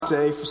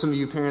Day for some of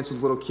you parents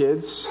with little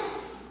kids.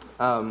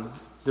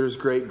 There's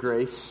great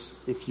grace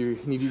if you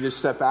need to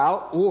step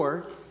out,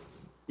 or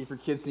if your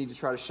kids need to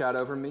try to shout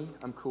over me,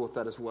 I'm cool with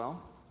that as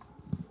well.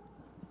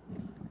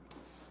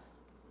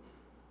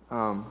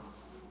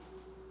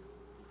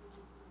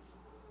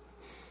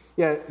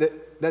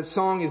 That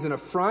song is an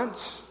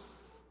affront.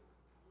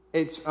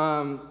 It's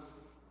to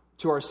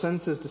our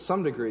senses to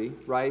some degree,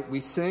 right? We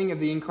sing of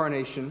the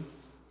incarnation,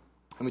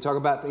 and we talk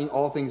about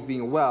all things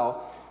being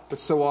well, but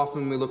so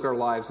often when we look at our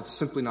lives, it's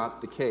simply not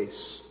the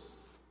case.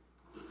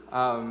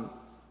 And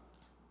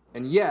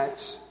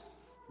yet,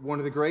 one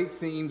of the great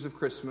themes of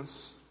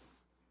Christmas,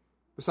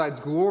 besides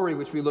glory,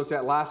 which we looked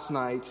at last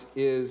night,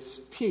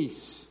 is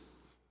peace.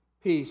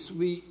 Peace.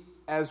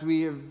 As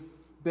we have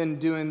been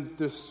doing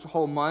this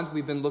whole month,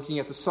 we've been looking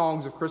at the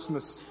songs of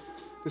Christmas,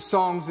 the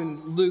songs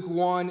in Luke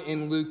 1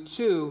 and Luke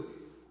 2,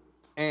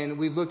 and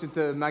we've looked at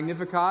the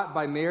Magnificat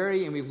by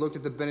Mary, and we've looked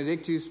at the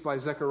Benedictus by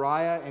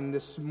Zechariah, and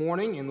this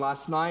morning and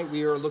last night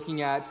we are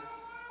looking at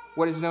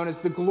what is known as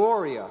the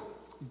Gloria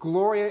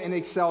in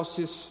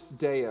Excelsis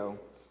Deo.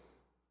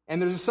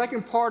 And there's a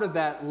second part of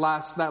that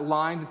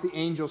line that the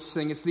angels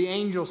sing. It's the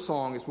angel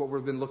song is what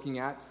we've been looking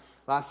at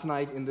last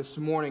night and this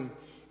morning.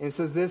 And it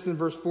says this in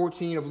verse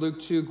 14 of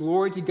Luke 2,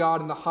 "Glory to God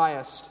in the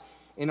highest,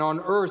 and on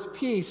earth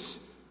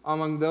peace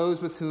among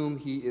those with whom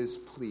he is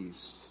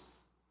pleased."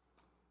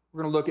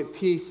 We're going to look at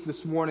peace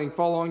this morning,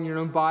 following your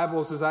own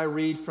Bibles as I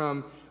read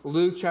from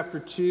Luke chapter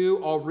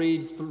 2. I'll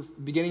read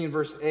beginning in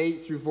verse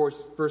 8 through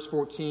verse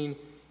 14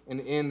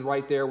 and end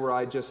right there where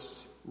I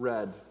just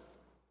read.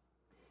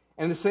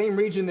 "And in the same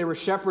region there were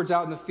shepherds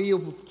out in the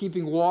field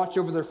keeping watch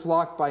over their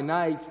flock by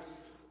night.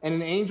 And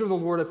an angel of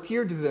the Lord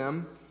appeared to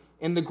them,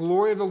 and the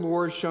glory of the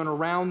Lord shone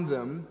around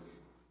them,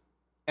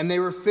 and they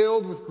were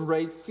filled with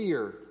great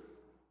fear.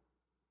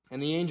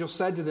 And the angel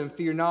said to them,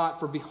 'Fear not,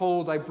 for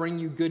behold, I bring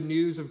you good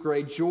news of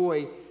great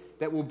joy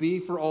that will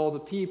be for all the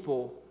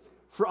people.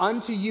 For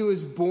unto you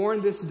is born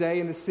this day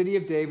in the city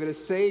of David a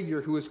Savior,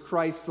 who is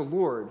Christ the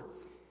Lord.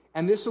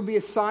 And this will be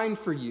a sign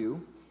for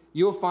you.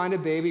 You will find a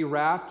baby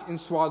wrapped in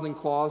swaddling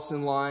cloths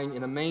and lying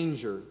in a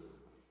manger.'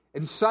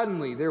 And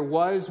suddenly there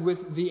was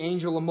with the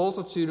angel a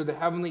multitude of the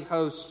heavenly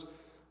host,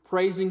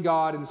 praising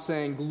God and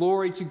saying,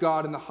 'Glory to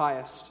God in the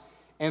highest,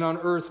 and on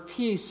earth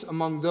peace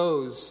among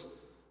those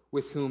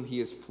with whom he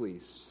is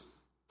pleased.'"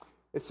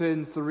 It's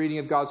in the reading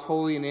of God's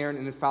holy, inerrant,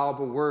 and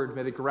infallible word.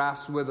 May the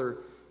grass wither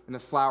and the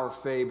flower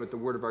fade, but the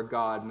word of our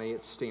God, may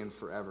it stand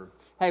forever.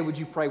 Hey, would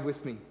you pray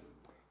with me?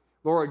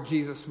 Lord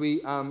Jesus,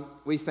 we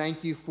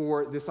thank you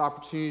for this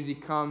opportunity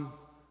to come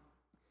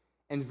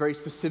and very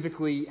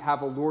specifically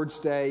have a Lord's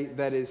Day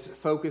that is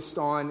focused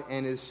on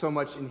and is so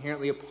much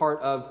inherently a part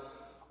of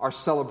our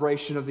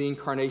celebration of the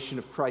incarnation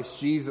of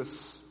Christ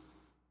Jesus.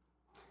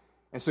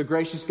 And so,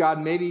 gracious God,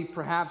 maybe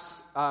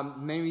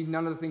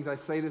none of the things I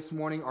say this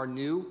morning are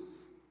new.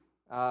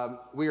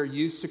 We are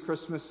used to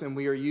Christmas, and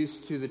we are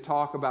used to the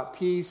talk about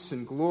peace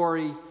and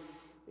glory,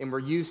 and we're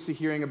used to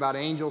hearing about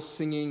angels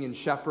singing and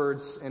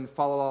shepherds and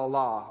fa la la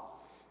la.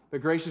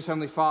 But gracious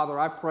Heavenly Father,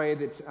 I pray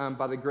that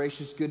by the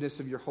gracious goodness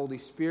of your Holy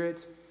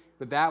Spirit,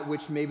 that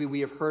which maybe we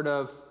have heard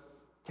of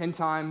 10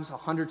 times,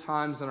 100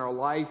 times in our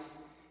life,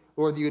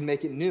 Lord, that you would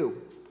make it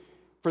new.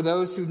 For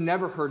those who've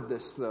never heard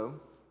this, though,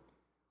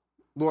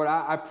 Lord,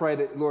 I pray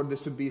that, Lord,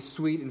 this would be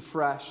sweet and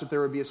fresh, that there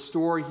would be a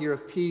story here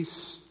of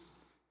peace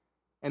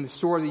and the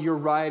story that you're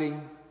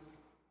writing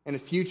and a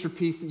future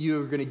peace that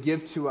you are going to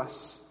give to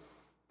us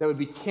that would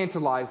be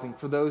tantalizing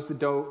for those that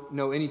don't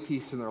know any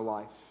peace in their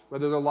life,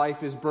 whether their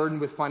life is burdened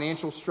with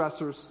financial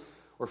stressors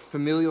or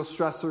familial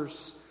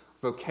stressors,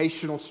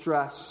 vocational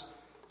stress.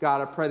 God,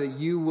 I pray that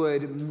you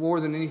would, more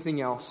than anything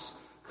else,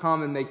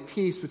 come and make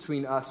peace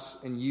between us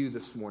and you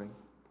this morning,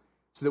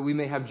 so that we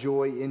may have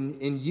joy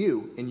in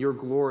you, in your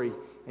glory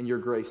and your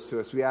grace to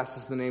us. We ask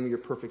this in the name of your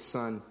perfect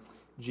Son,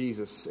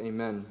 Jesus.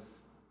 Amen.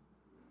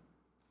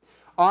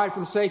 All right,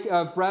 for the sake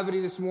of brevity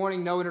this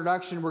morning, no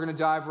introduction, we're going to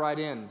dive right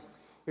in.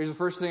 Here's the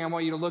first thing I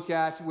want you to look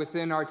at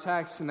within our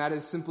text, and that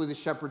is simply the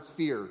shepherd's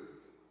fear.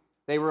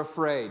 They were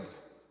afraid.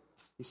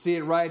 You see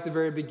it right at the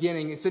very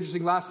beginning. It's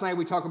interesting, last night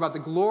we talked about the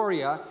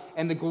Gloria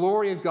and the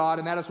glory of God,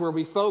 and that is where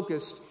we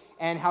focused,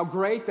 and how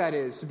great that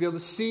is to be able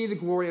to see the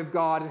glory of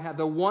God and have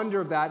the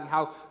wonder of that, and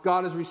how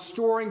God is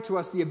restoring to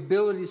us the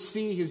ability to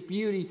see his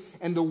beauty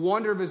and the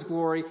wonder of his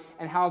glory,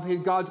 and how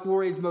God's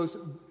glory is most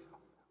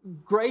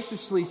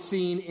graciously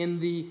seen in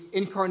the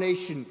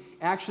incarnation.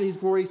 Actually, his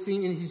glory is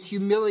seen in his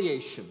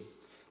humiliation.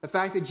 The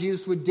fact that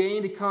Jesus would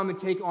deign to come and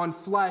take on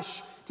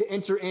flesh to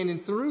enter in,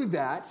 and through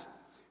that,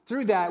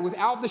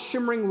 without the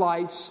shimmering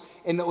lights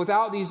and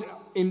without these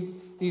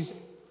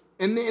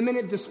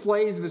imminent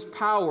displays of his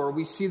power,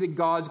 we see that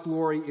God's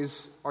glory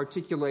is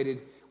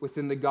articulated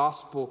within the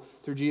gospel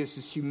through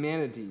Jesus'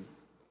 humanity.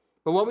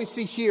 But what we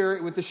see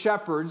here with the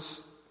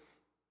shepherds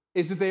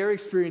is that they are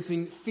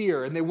experiencing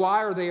fear. And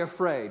why are they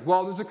afraid?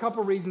 Well, there's a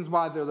couple reasons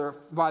why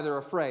they're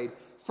afraid.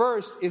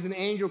 First is an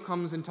angel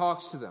comes and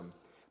talks to them.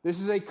 This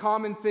is a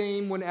common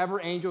theme whenever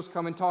angels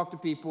come and talk to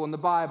people in the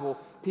Bible.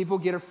 People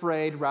get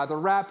afraid rather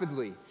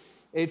rapidly.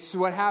 It's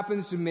what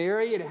happens to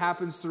Mary. It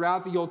happens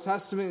throughout the Old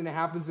Testament, and it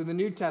happens in the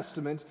New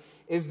Testament,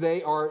 is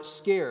they are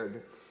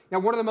scared. Now,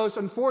 one of the most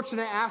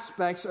unfortunate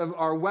aspects of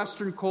our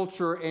Western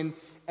culture and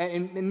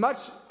much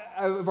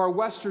of our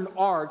Western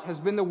art has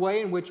been the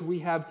way in which we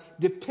have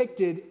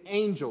depicted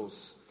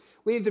angels.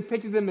 We have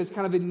depicted them as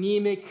kind of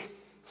anemic,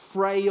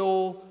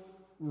 frail,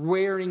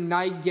 wearing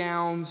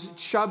nightgowns,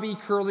 chubby,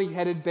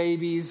 curly-headed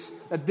babies.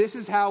 That this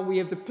is how we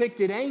have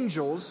depicted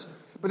angels,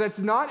 but that's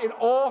not at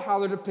all how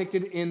they're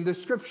depicted in the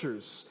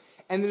Scriptures.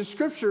 And the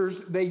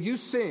Scriptures, they do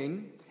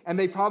sing, and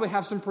they probably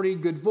have some pretty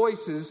good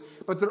voices,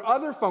 but their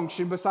other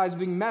function, besides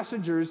being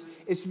messengers,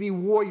 is to be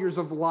warriors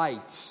of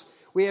light.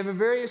 We have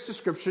various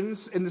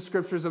descriptions in the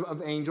Scriptures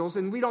of angels,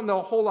 and we don't know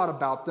a whole lot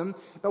about them,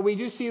 but we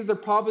do see that they're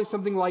probably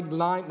something like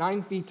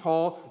 9 feet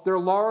tall. They're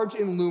large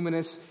and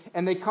luminous,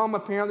 and they come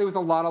apparently with a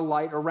lot of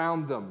light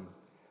around them.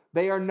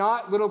 They are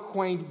not little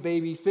quaint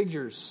baby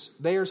figures.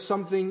 They are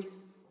something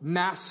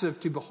massive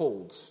to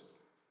behold.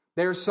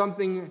 They are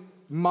something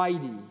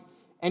mighty.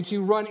 And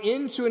to run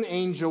into an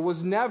angel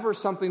was never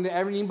something that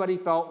anybody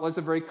felt was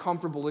a very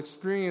comfortable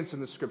experience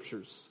in the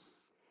Scriptures.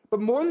 But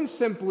more than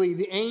simply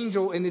the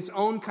angel in its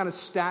own kind of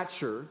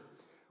stature,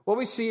 what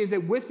we see is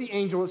that with the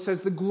angel, it says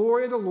the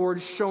glory of the Lord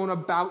shone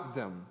about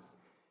them.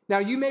 Now,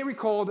 you may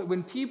recall that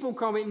when people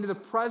come into the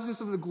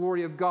presence of the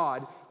glory of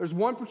God, there's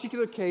one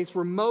particular case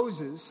where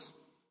Moses,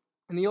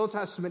 in the Old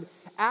Testament,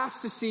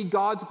 asks to see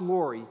God's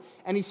glory,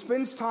 and he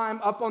spends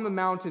time up on the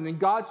mountain, and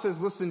God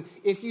says, listen,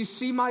 if you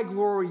see my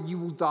glory, you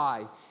will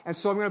die. And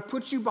so I'm going to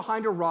put you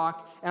behind a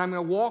rock, and I'm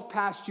going to walk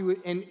past you,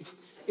 and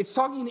it's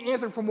talking in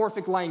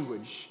anthropomorphic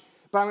language.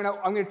 But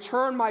I'm going to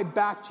turn my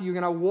back to you,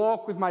 and I'm going to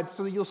walk with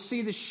so that you'll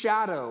see the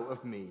shadow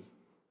of me.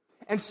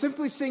 And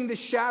simply seeing the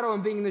shadow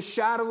and being in the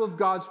shadow of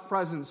God's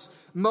presence,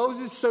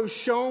 Moses so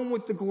shone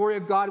with the glory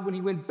of God when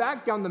he went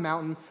back down the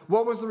mountain.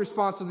 What was the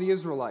response of the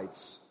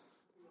Israelites?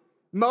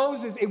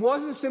 Moses, it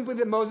wasn't simply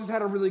that Moses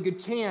had a really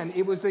good tan.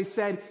 It was they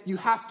said, you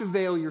have to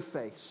veil your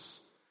face.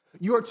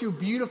 You are too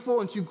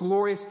beautiful and too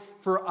glorious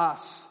for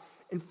us.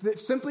 And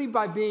simply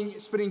by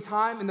spending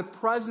time in the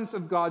presence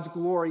of God's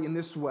glory in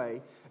this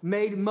way,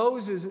 made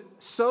Moses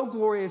so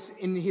glorious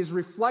in his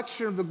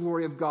reflection of the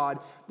glory of God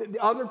that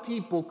the other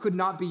people could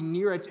not be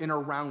near it and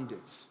around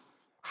it.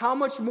 How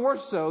much more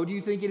so do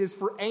you think it is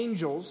for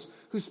angels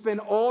who spend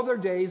all their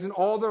days and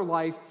all their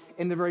life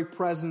in the very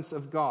presence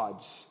of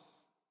God?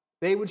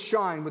 They would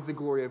shine with the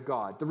glory of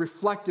God, the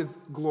reflective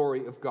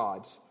glory of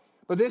God.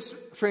 But this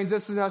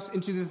transitions us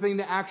into the thing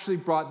that actually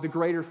brought the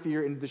greater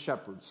fear into the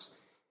shepherds.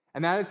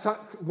 And that is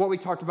what we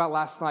talked about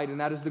last night,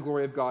 and that is the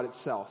glory of God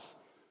itself.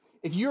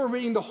 If you're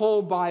reading the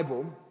whole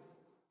Bible,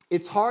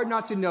 it's hard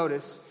not to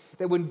notice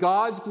that when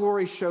God's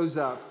glory shows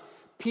up,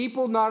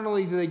 people not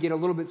only do they get a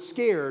little bit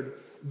scared,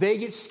 they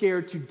get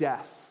scared to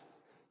death.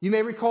 You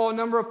may recall a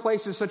number of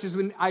places, such as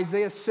in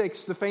Isaiah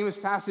 6, the famous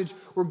passage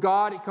where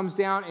God comes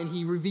down and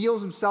he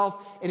reveals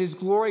himself in his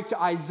glory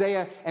to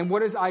Isaiah. And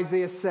what does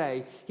Isaiah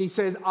say? He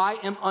says, I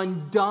am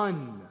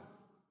undone.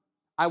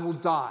 I will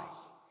die.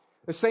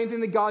 The same thing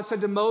that God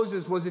said to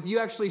Moses was, if you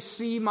actually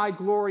see my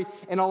glory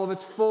in all of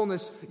its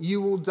fullness, you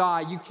will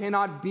die. You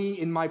cannot be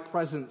in my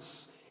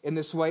presence in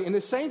this way. And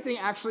the same thing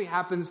actually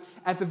happens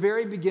at the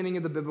very beginning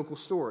of the biblical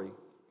story.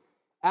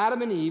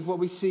 Adam and Eve, what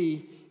we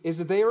see is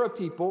that they are a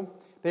people,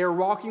 they are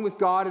walking with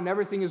God, and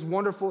everything is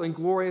wonderful and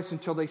glorious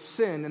until they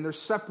sin and they're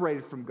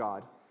separated from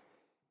God.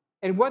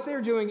 And what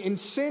they're doing in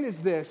sin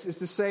is this, is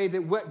to say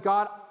that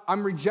God,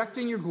 I'm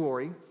rejecting your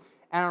glory,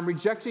 and I'm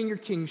rejecting your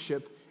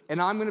kingship,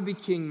 and I'm going to be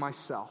king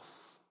myself.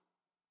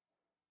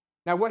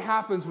 Now, what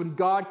happens when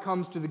God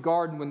comes to the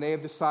garden when they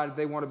have decided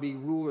they want to be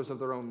rulers of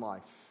their own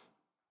life?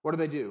 What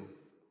do?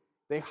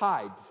 They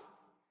hide.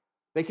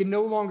 They can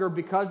no longer,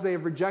 because they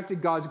have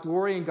rejected God's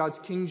glory and God's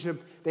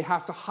kingship, they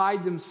have to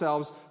hide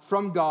themselves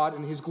from God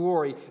and his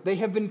glory. They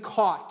have been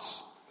caught.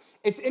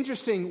 It's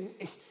interesting,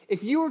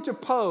 if you were to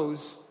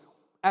pose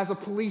as a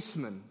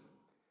policeman,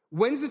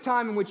 when's the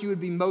time in which you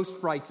would be most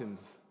frightened?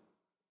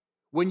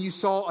 When you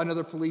saw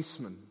another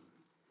policeman.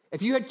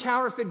 If you had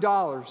counterfeit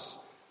dollars,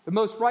 the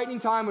most frightening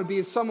time would be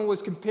if someone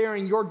was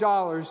comparing your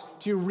dollars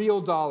to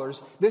real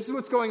dollars. This is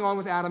what's going on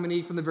with Adam and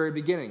Eve from the very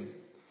beginning.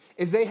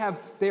 Is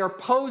they are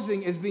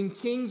posing as being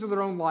kings of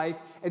their own life,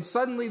 and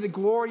suddenly the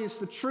glorious,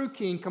 the true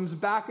king comes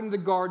back into the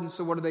garden,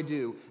 so what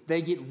do?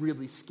 They get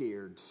really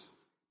scared.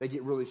 They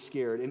get really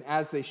scared, and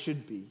as they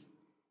should be.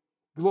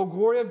 The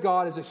glory of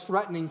God is a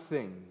threatening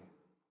thing.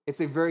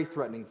 It's a very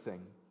threatening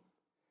thing.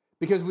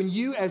 Because when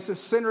you, as a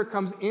sinner,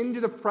 comes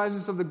into the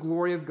presence of the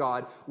glory of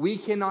God, we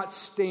cannot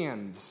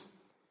stand.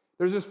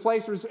 There's this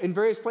place, in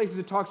various places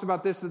it talks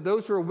about this, that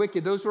those who are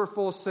wicked, those who are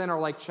full of sin are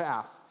like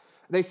chaff.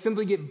 They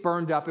simply get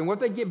burned up. And what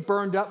they get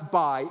burned up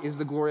by is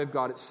the glory of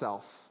God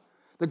itself.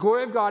 The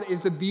glory of God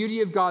is the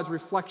beauty of God's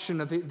reflection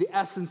of the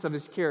essence of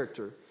his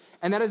character.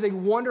 And that is a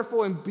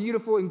wonderful and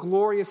beautiful and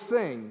glorious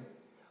thing,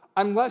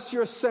 unless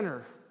you're a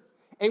sinner,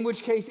 in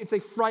which case it's a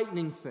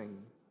frightening thing.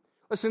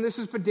 Listen, this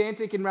is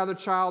pedantic and rather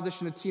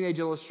childish in a teenage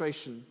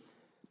illustration.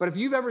 But if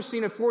you've ever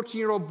seen a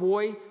 14-year-old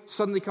boy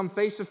suddenly come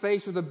face to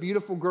face with a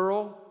beautiful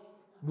girl,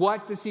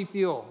 what does he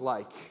feel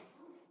like?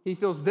 He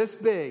feels this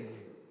big.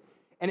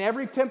 And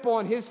every pimple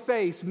on his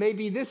face may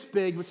be this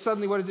big, but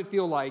suddenly what does it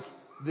feel like?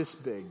 This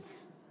big.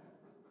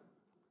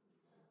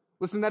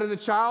 Listen, that is a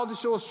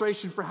childish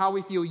illustration for how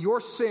we feel. Your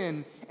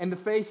sin in the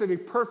face of a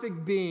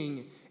perfect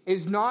being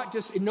is not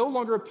just, it no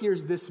longer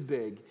appears this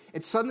big.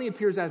 It suddenly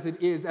appears as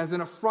it is, as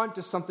an affront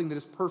to something that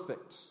is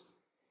perfect.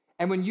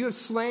 And when you have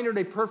slandered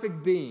a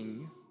perfect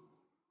being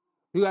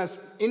who has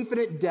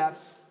infinite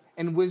depth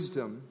and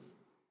wisdom,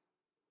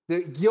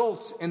 the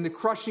guilt and the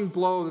crushing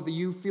blow that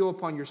you feel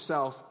upon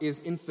yourself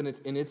is infinite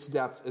in its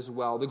depth as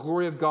well. The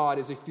glory of God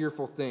is a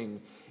fearful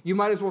thing. You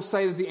might as well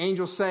say that the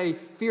angels say,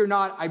 "Fear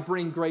not, I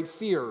bring great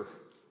fear."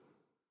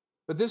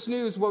 But this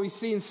news, what we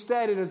see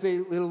instead, it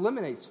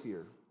eliminates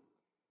fear.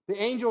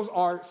 The angels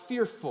are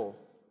fearful.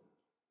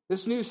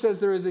 This news says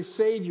there is a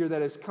Savior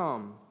that has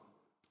come.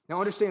 Now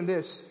understand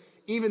this,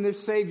 even this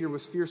Savior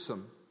was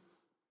fearsome.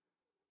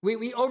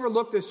 We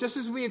overlook this. Just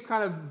as we have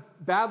kind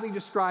of badly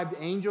described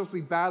angels, we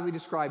badly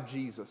describe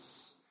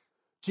Jesus.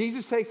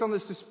 Jesus takes on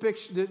this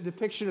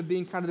depiction of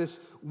being kind of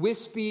this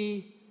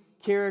wispy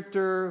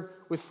character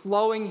with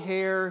flowing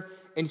hair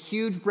and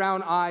huge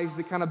brown eyes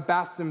that kind of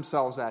bat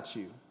themselves at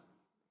you.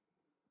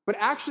 But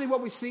actually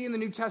what we see in the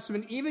New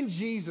Testament, even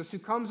Jesus, who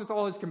comes with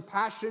all his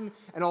compassion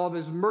and all of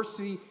his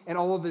mercy and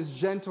all of his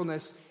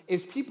gentleness,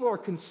 is people are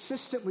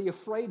consistently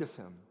afraid of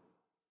him.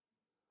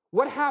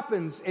 What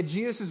happens at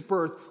Jesus'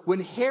 birth when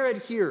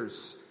Herod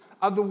hears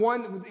of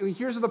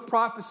the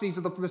prophecies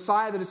of the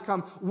Messiah that has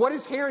come? What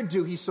does Herod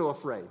do? He's so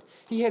afraid.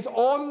 He has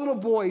all the little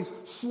boys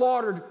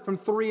slaughtered from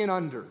 3 and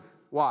under.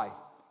 Why?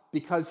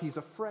 Because he's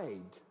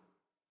afraid.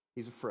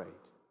 He's afraid.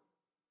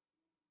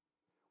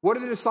 What do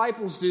the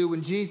disciples do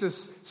when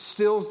Jesus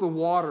stills the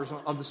waters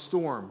of the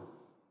storm?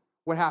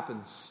 What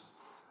happens?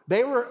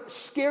 They were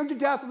scared to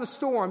death of the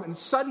storm, and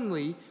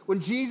suddenly, when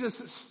Jesus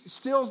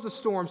stills the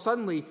storm,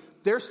 suddenly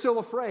they're still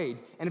afraid.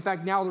 And in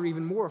fact, now they're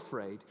even more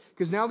afraid.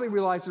 Because now they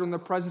realize they're in the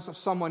presence of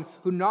someone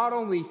who not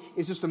only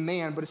is just a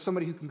man, but is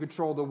somebody who can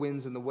control the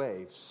winds and the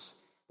waves.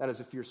 That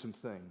is a fearsome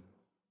thing.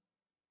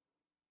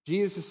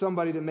 Jesus is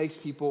somebody that makes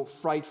people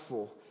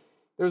frightful.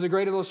 There's a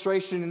great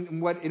illustration in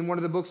one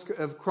of the books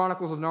of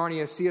Chronicles of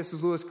Narnia, C.S.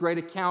 Lewis' great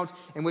account,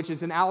 in which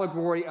it's an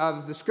allegory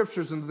of the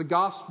scriptures and the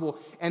gospel.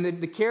 And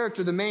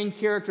the main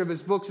character of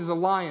his books is a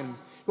lion,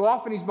 who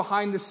often he's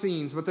behind the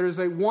scenes. But there's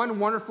one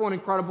wonderful and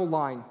incredible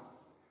line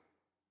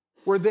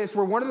where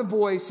one of the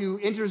boys who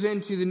enters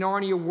into the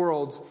Narnia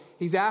world,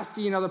 he's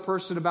asking another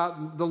person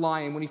about the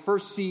lion when he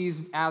first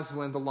sees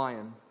Aslan, the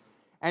lion.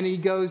 And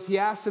he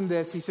asks him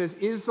this, he says,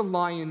 "Is the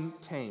lion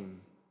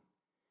tame?"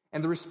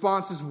 And the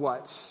response is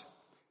what?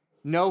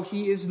 "No,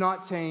 he is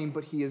not tame,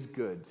 but he is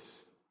good."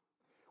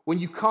 When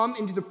you come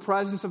into the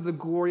presence of the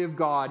glory of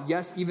God,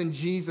 yes, even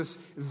Jesus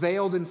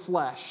veiled in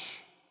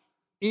flesh,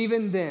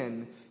 even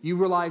then you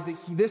realize that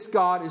this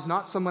God is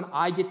not someone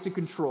I get to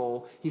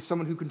control, he's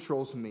someone who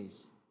controls me.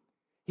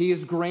 He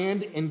is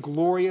grand and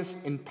glorious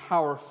and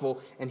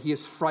powerful, and he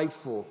is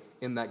frightful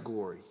in that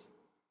glory.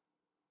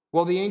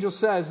 Well, the angel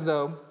says,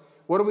 though,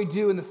 what do we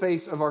do in the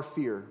face of our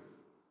fear?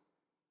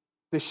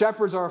 The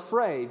shepherds are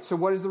afraid, so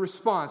what is the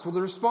response? Well,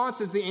 the response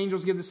is the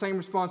angels give the same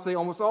response they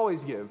almost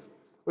always give,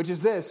 which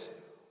is this: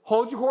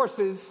 hold your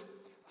horses,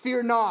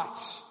 fear not.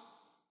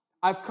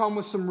 I've come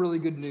with some really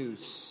good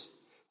news.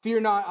 Fear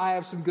not, I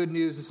have some good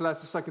news. And so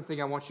that's the second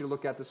thing I want you to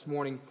look at this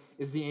morning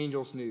is the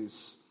angels'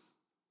 news.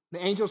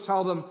 The angels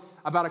tell them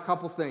about a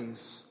couple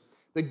things.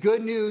 The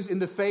good news in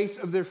the face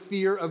of their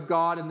fear of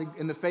God and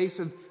in the face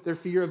of their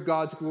fear of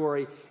God's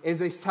glory is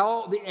they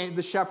tell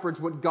the shepherds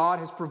what God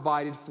has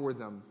provided for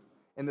them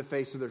in the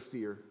face of their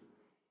fear.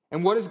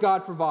 And what does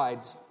God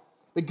provide?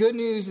 The good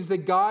news is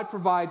that God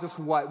provides us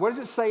what? What does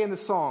it say in the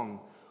song?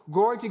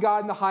 Glory to God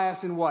in the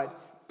highest and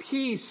what?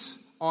 Peace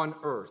on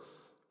earth.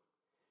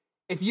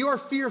 If you are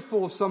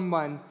fearful of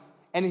someone,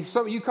 and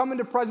so you come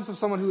into the presence of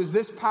someone who is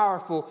this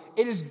powerful,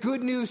 it is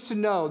good news to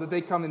know that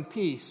they come in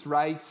peace,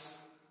 right?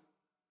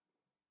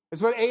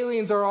 It's what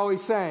aliens are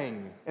always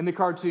saying in the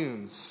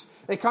cartoons.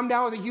 They come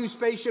down with a huge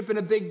spaceship and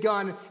a big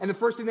gun, and the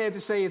first thing they have to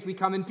say is, "We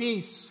come in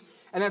peace."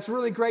 And that's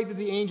really great that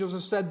the angels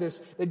have said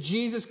this, that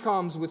Jesus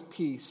comes with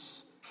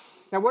peace.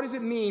 Now, what does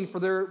it mean for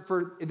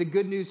the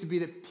good news to be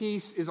that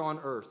peace is on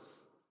earth?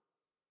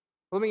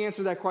 Let me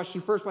answer that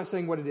question first by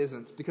saying what it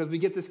isn't, because we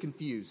get this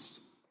confused.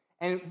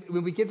 And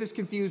when we get this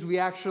confused, we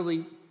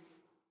actually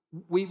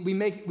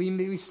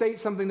we state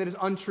something that is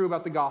untrue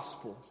about the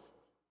gospel.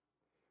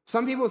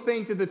 Some people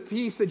think that the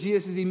peace that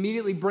Jesus is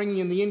immediately bringing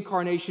in the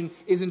incarnation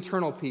is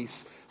internal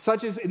peace,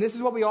 and this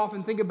is what we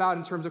often think about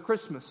in terms of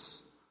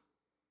Christmas,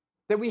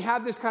 that we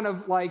have this kind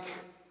of like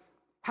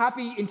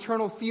happy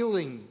internal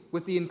feeling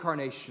with the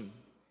incarnation,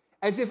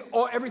 as if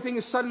everything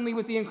is suddenly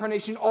with the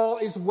incarnation, all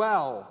is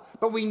well.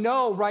 But we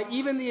know, right,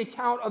 even the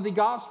account of the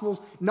Gospels,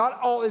 not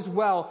all is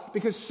well,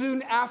 because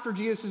soon after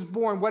Jesus is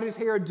born, what does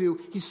Herod do?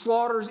 He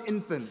slaughters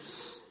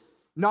infants.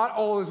 Not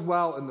all is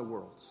well in the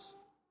world.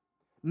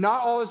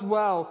 Not all is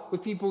well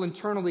with people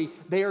internally.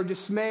 They are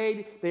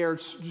dismayed. They are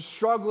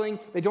struggling.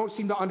 They don't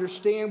seem to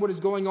understand what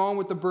is going on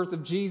with the birth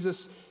of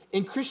Jesus.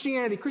 In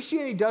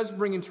Christianity does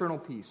bring internal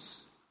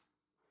peace,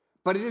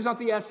 but it is not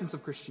the essence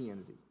of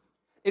Christianity.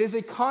 It is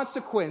a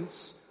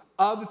consequence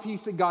of the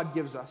peace that God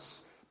gives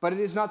us, but it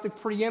is not the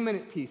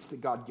preeminent peace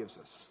that God gives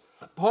us.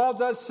 Paul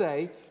does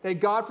say that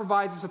God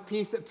provides us a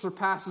peace that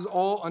surpasses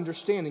all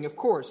understanding, of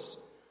course.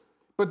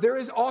 But there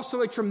is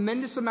also a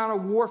tremendous amount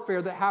of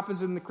warfare that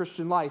happens in the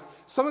Christian life.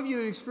 Some of you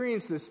have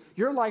experienced this.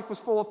 Your life was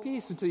full of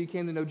peace until you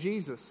came to know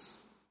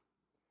Jesus.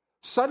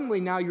 Suddenly,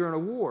 now you're in a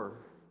war.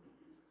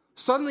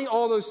 Suddenly,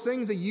 all those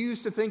things that you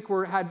used to think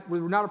were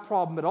not a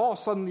problem at all,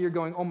 suddenly you're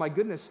going, oh my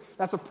goodness,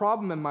 that's a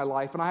problem in my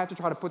life, and I have to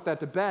try to put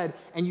that to bed,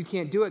 and you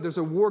can't do it. There's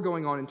a war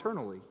going on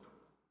internally.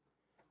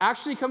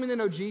 Actually coming to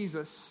know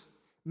Jesus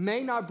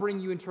may not bring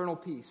you internal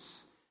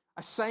peace,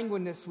 a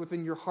sanguineness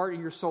within your heart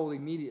and your soul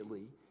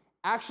immediately.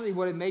 Actually,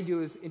 what it may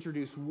do is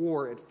introduce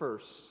war at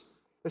first.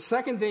 The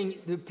second thing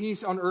the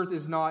peace on earth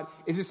is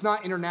it's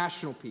not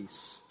international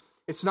peace.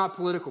 It's not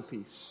political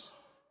peace.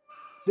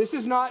 This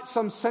is not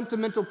some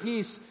sentimental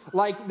peace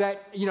like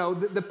that,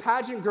 the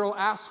pageant girl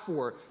asked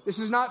for. This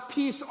is not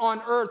peace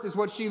on earth is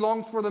what she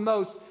longs for the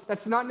most.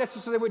 That's not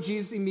necessarily what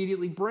Jesus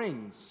immediately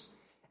brings.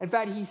 In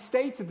fact, he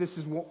states that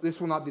this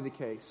will not be the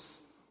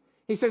case.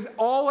 He says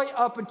all the way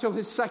up until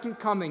his second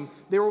coming,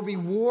 there will be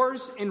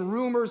wars and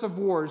rumors of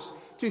wars.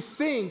 To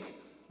think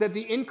that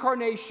the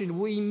incarnation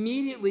will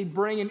immediately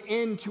bring an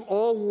end to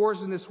all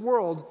wars in this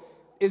world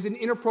is an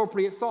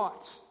inappropriate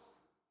thought.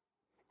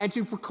 And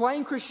to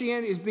proclaim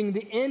Christianity as being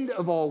the end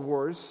of all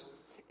wars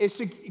is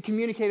to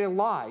communicate a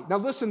lie. Now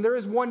listen, there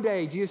is one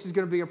day Jesus is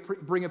going to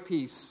bring a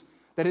peace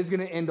that is going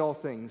to end all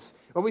things.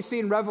 What we see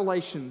in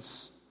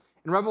Revelations,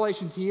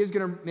 he is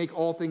going to make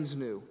all things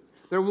new.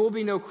 There will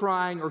be no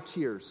crying or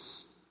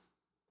tears.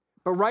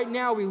 But right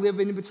now we live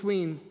in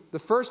between the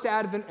first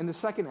advent and the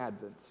second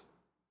advent.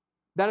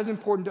 That is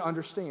important to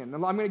understand.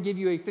 Now I'm going to give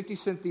you a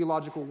 50-cent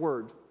theological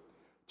word.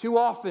 Too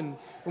often,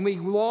 when we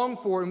long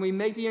for and we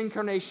make the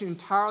incarnation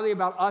entirely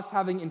about us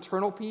having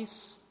internal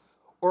peace,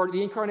 or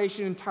the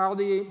incarnation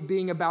entirely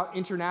being about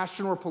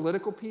international or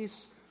political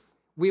peace,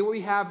 what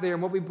we have there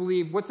and what we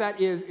believe, what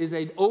that is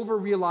an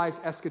over-realized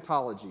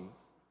eschatology.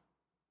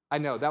 I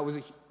know,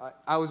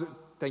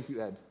 thank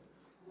you, Ed.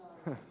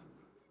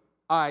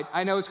 All right,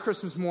 I know it's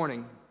Christmas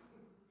morning.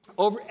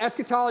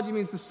 Eschatology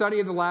means the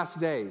study of the last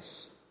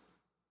days.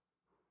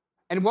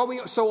 And what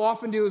we so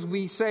often do is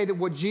we say that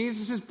what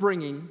Jesus is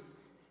bringing,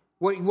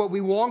 what we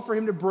long for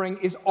him to bring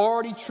is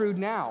already true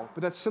now,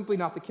 but that's simply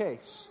not the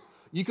case.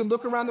 You can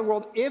look around the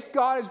world. If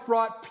God has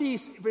brought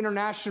peace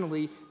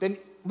internationally, then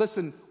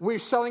listen, we're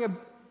selling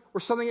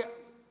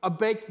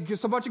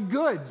just a bunch of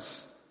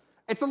goods.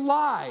 It's a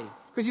lie.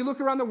 Because you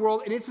look around the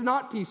world and it's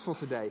not peaceful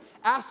today.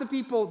 Ask the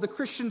people, the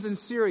Christians in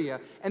Syria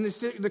and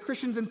the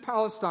Christians in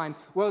Palestine,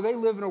 well, they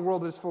live in a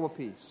world that is full of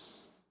peace.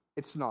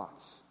 It's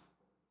not.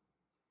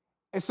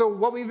 And so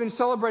what we've been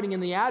celebrating in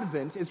the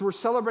Advent is we're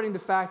celebrating the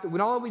fact that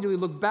when all we do, we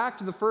look back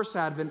to the first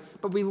Advent,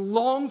 but we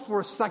long for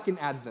a second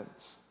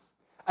Advent.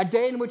 A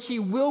day in which he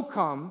will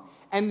come,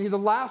 and the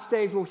last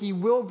days where he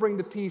will bring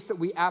the peace that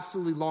we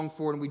absolutely long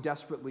for and we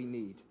desperately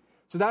need.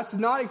 So that's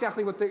not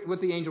exactly what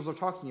the angels are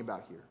talking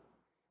about here.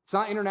 It's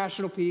not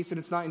international peace and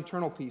it's not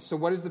internal peace. So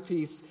what is the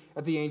peace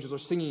that the angels are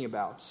singing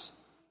about?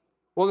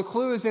 Well, the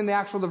clue is in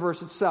the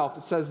verse itself.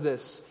 It says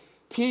this: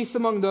 peace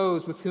among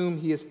those with whom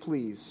he is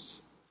pleased.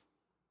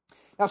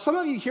 Now, some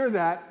of you hear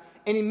that,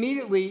 and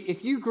immediately,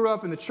 if you grew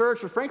up in the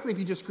church, or frankly, if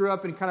you just grew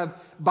up in kind of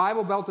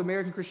Bible Belt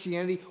American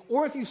Christianity,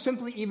 or if you've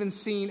simply even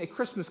seen a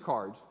Christmas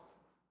card,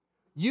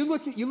 you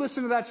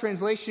listen to that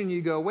translation and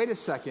you go, wait a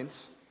second,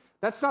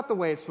 that's not the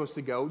way it's supposed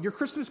to go. Your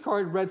Christmas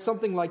card read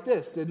something like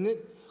this, didn't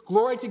it?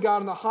 Glory to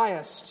God in the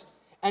highest,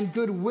 and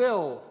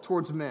goodwill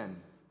towards men.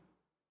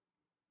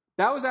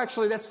 That's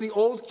the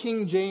old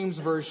King James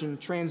Version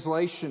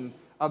translation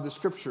of the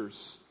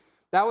Scriptures.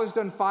 That was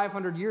done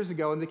 500 years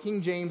ago, and the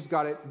King James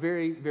got it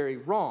very, very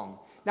wrong.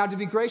 Now, to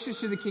be gracious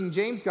to the King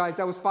James guys,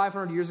 that was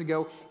 500 years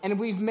ago, and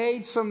we've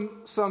made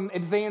some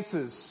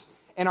advances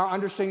in our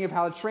understanding of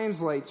how to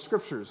translate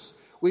Scriptures.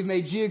 We've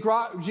made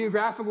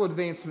geographical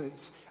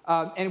advancements,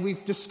 and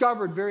we've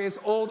discovered various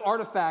old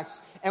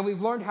artifacts, and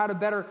we've learned how to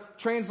better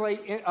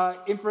translate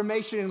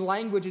information and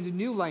language into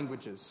new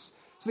languages.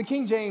 So the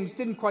King James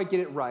didn't quite get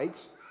it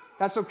right.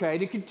 That's okay.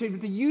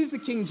 To use the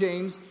King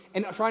James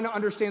and trying to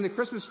understand the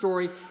Christmas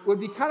story would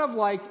be kind of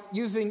like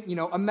using,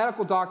 a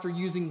medical doctor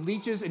using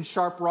leeches and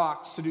sharp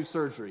rocks to do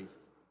surgery.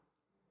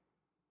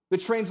 The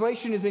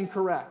translation is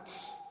incorrect.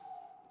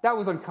 That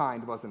was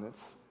unkind, wasn't it?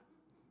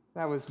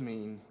 That was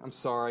mean. I'm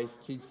sorry,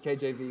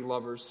 KJV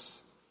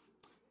lovers.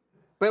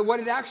 But what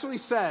it actually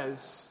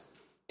says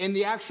in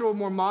the actual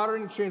more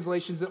modern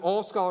translations that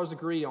all scholars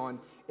agree on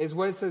is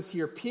what it says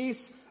here: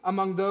 peace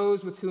among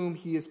those with whom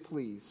he is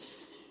pleased.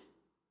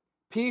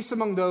 Peace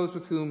among those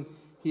with whom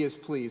he is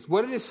pleased.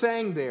 What it is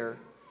saying there,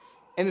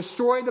 and the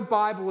story of the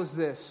Bible is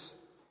this,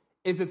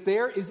 is that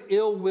there is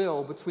ill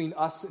will between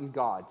us and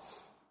God.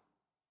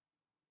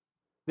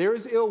 There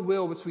is ill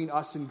will between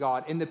us and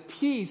God. And the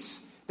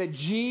peace that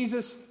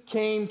Jesus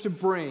came to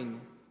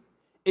bring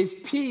is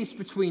peace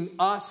between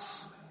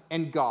us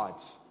and God.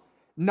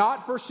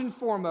 Not first and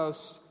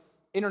foremost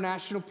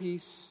international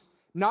peace,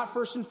 not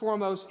first and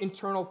foremost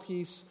internal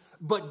peace,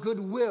 but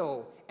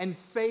goodwill and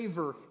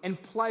favor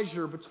and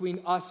pleasure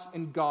between us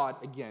and God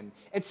again.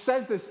 It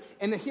says this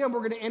in the hymn we're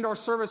going to end our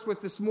service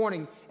with this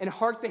morning, and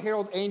Hark the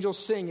Herald Angels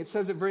Sing. It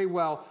says it very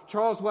well.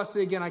 Charles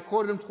Wesley, again, I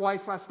quoted him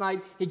twice last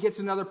night. He gets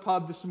another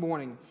pub this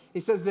morning. He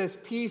says this,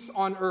 peace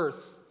on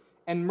earth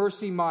and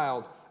mercy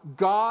mild,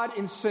 God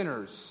and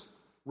sinners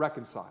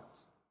reconciled.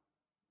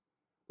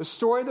 The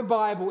story of the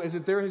Bible is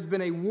that there has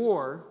been a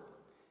war,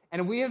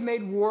 and we have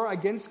made war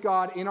against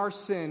God in our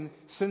sin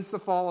since the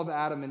fall of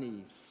Adam and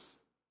Eve.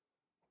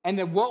 And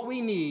that what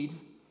we need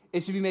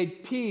is to be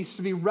made peace,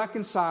 to be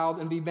reconciled,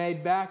 and be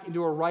made back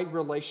into a right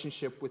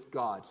relationship with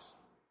God.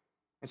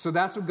 And so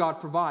that's what God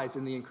provides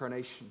in the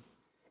incarnation.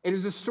 It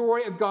is the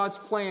story of God's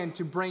plan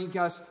to make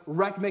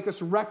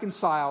us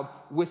reconciled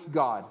with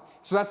God.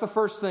 So that's the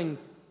first thing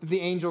that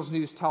the angel's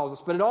news tells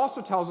us. But it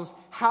also tells us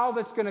how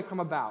that's going to come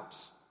about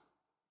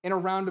in a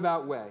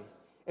roundabout way.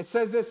 It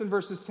says this in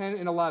verses 10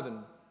 and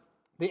 11.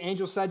 The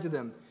angel said to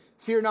them,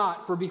 "Fear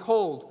not, for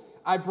behold,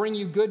 I bring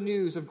you good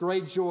news of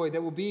great joy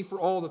that will be for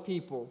all the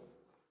people.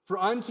 For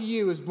unto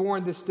you is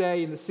born this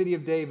day in the city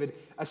of David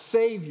a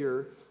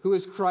Savior who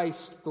is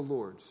Christ the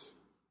Lord."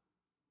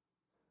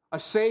 A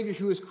Savior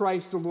who is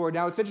Christ the Lord.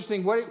 Now it's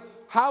interesting,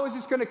 how is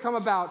this going to come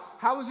about?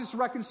 How is this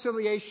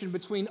reconciliation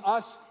between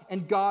us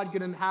and God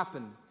going to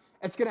happen?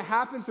 It's going to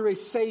happen through a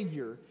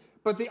Savior.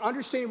 But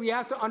we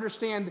have to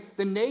understand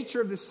the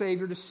nature of the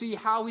Savior to see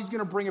how he's going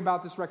to bring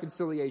about this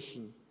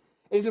reconciliation.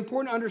 It is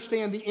important to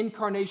understand the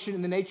incarnation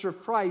and the nature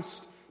of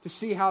Christ to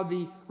see how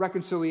the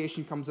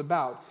reconciliation comes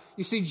about.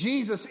 You see,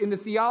 Jesus, in the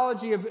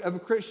theology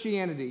of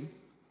Christianity,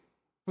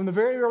 from the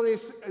very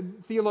earliest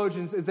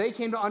theologians, as they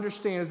came to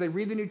understand, as they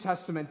read the New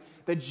Testament,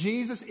 that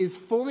Jesus is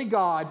fully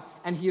God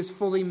and he is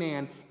fully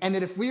man, and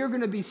that if we are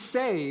going to be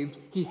saved,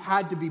 he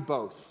had to be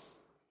both.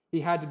 He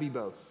had to be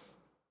both.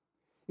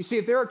 You see,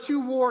 if there are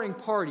two warring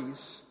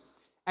parties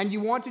and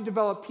you want to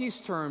develop peace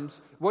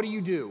terms, what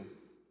do?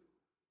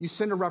 You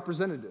send a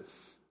representative.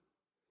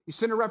 You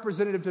send a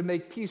representative to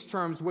make peace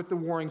terms with the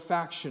warring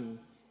faction.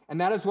 And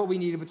that is what we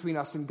needed between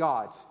us and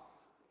God,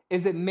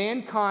 is that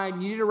mankind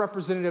needed a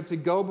representative to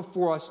go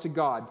before us to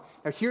God.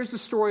 Now, here's the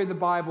story of the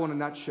Bible in a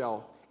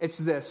nutshell. It's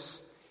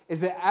this, is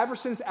that ever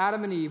since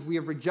Adam and Eve, we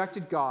have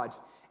rejected God,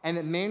 and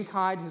that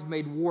mankind has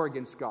made war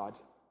against God.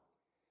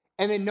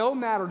 And that no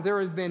matter, there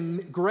has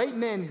been great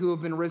men who have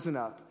been risen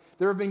up.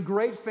 There have been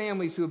great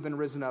families who have been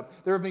risen up.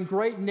 There have been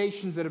great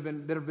nations that have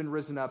been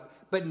risen up.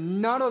 But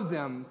none of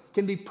them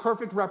can be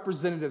perfect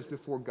representatives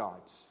before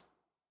God.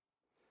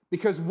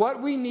 Because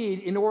what we need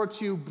in order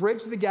to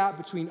bridge the gap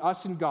between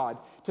us and God,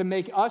 to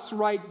make us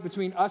right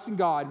between us and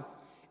God,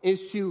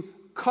 is to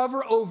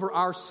cover over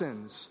our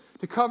sins,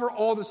 to cover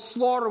all the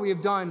slaughter we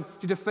have done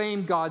to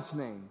defame God's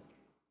name.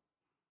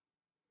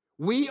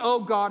 We owe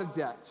God a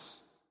debt.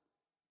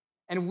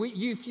 And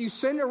if you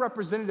send a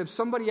representative,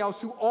 somebody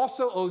else who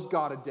also owes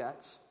God a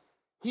debt,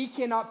 he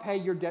cannot pay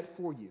your debt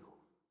for you.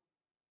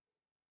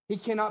 He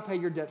cannot pay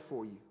your debt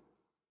for you.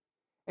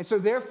 And so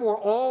therefore,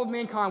 all of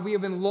mankind, we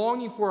have been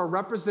longing for a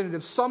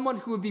representative, someone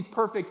who would be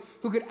perfect,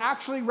 who could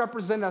actually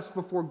represent us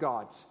before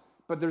God.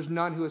 But there's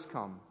none who has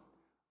come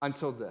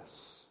until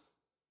this.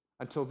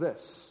 Until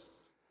this.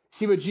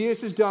 See what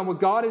Jesus has done, what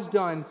God has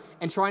done,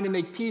 and trying to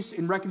make peace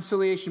and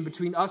reconciliation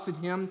between us and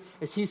him,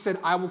 is he said,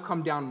 I will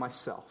come down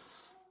myself.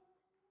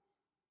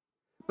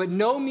 But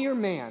no mere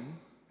man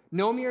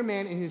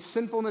in his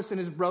sinfulness and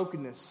his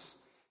brokenness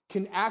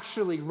can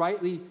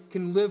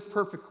live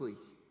perfectly.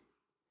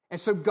 And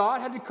so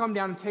God had to come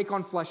down and take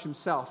on flesh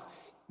himself.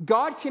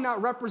 God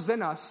cannot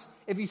represent us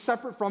if he's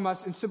separate from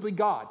us and simply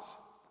God.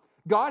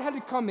 God had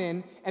to come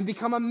in and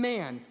become a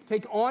man,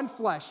 take on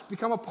flesh,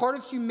 become a part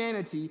of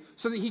humanity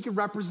so that he could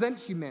represent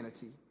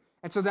humanity.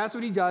 And so that's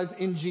what he does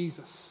in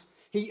Jesus.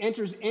 He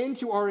enters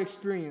into our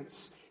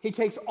experience. He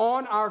takes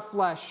on our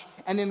flesh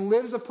and then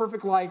lives a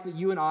perfect life that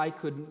you and I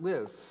couldn't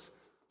live.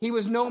 He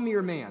was no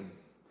mere man.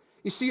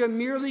 You see, a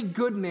merely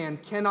good man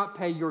cannot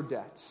pay your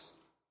debt.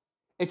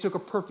 It took a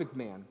perfect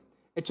man.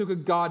 It took a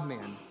God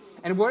man.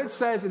 And what it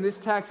says in this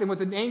text, and what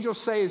the angels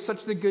say is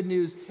such the good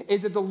news,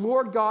 is that the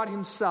Lord God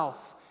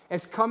himself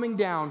is coming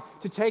down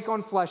to take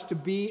on flesh to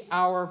be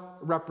our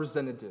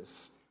representative.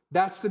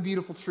 That's the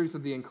beautiful truth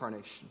of the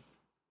incarnation.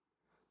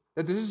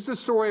 That this is the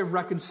story of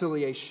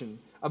reconciliation,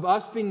 of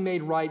us being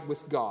made right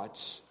with God.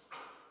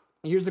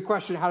 And here's the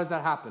question, how does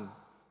that happen?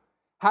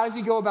 How does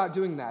he go about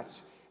doing that?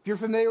 If you're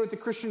familiar with the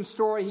Christian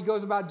story, he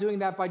goes about doing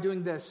that by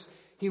doing this.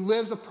 He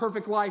lives a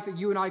perfect life that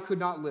you and I could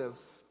not live.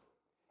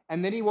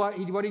 And then what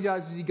he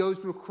does is he goes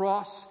to a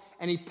cross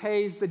and he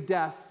pays the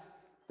death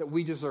that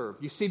we deserve.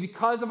 You see,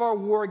 because of our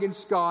war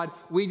against God,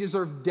 we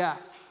deserve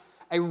death,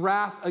 a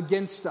wrath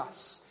against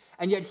us.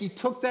 And yet he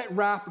took that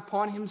wrath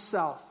upon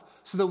himself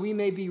so that we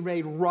may be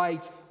made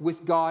right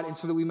with God and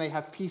so that we may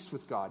have peace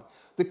with God.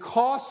 The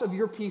cost of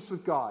your peace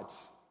with God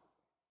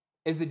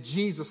is that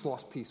Jesus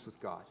lost peace with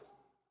God.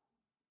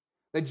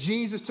 That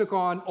Jesus took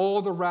on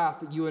all the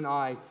wrath that you and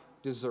I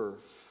deserve.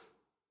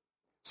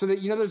 So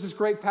that, there's this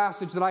great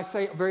passage that I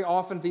say very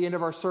often at the end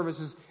of our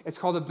services. It's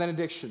called a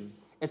benediction.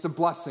 It's a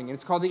blessing, and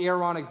it's called the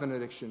Aaronic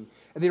benediction.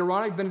 And the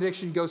Aaronic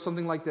benediction goes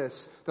something like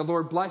this. The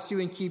Lord bless you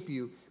and keep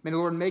you. May the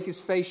Lord make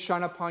his face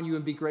shine upon you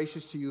and be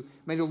gracious to you.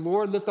 May the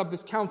Lord lift up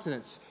his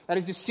countenance, that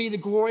is to see the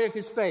glory of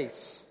his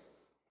face,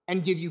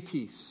 and give you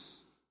peace.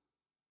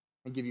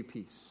 And give you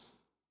peace.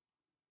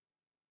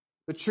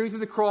 The truth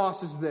of the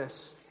cross is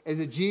this, is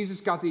that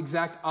Jesus got the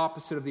exact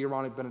opposite of the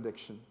Aaronic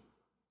benediction.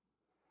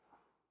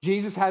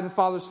 Jesus had the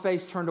Father's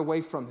face turned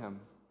away from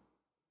him.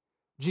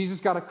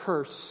 Jesus got a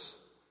curse.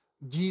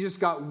 Jesus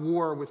got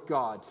war with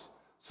God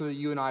so that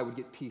you and I would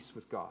get peace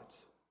with God.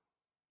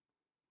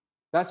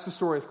 That's the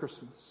story of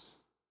Christmas.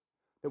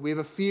 That we have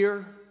a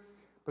fear,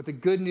 but the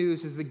good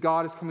news is that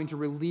God is coming to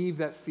relieve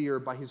that fear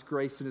by his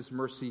grace and his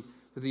mercy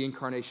through the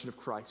incarnation of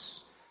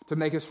Christ, to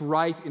make us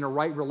right in a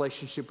right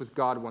relationship with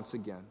God once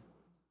again.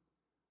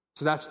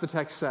 So that's what the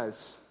text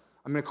says.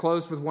 I'm going to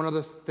close with one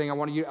other thing. I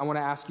want to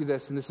ask you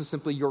this, and this is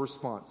simply your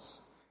response.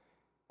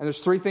 And there's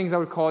three things I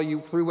would call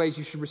you, three ways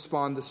you should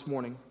respond this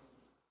morning.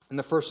 And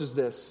the first is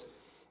this,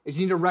 is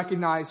you need to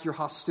recognize your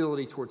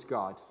hostility towards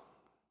God.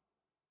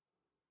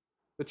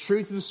 The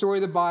truth of the story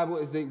of the Bible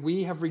is that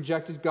we have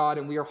rejected God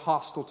and we are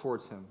hostile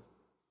towards him.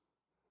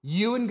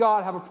 You and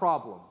God have a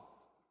problem.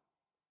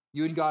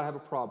 You and God have a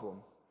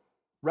problem.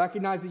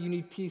 Recognize that you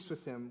need peace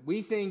with him.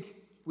 We think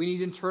we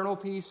need internal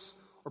peace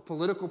or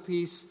political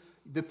peace.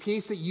 The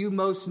peace that you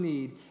most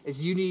need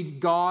is you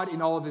need God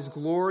in all of his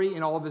glory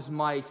and all of his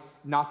might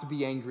not to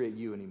be angry at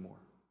you anymore.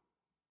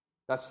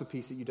 That's the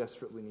peace that you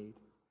desperately need.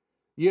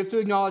 You have to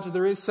acknowledge that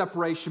there is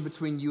separation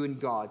between you and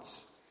God.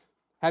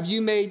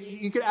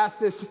 You could ask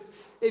this,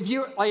 if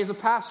you, as a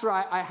pastor,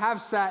 I have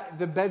sat at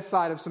the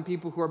bedside of some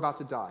people who are about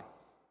to die.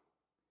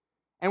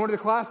 And one of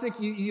the classic,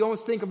 you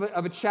almost think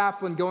of a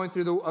chaplain going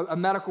through a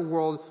medical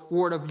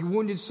ward of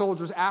wounded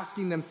soldiers,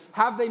 asking them,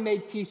 have they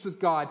made peace with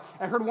God?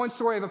 I heard one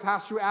story of a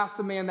pastor who asked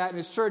a man that in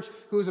his church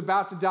who was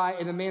about to die,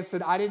 and the man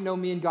said, I didn't know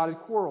me and God had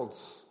quarreled.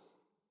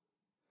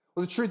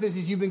 Well, the truth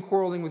is you've been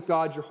quarreling with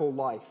God your whole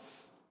life.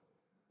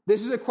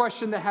 This is a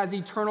question that has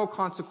eternal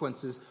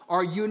consequences.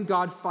 Are you and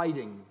God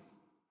fighting?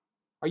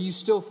 Are you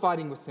still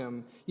fighting with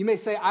him? You may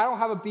say, I don't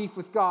have a beef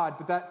with God,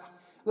 but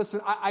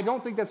listen, I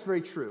don't think that's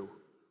very true.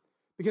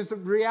 Because the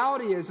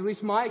reality is, at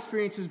least my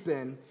experience has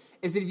been,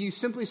 is that if you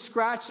simply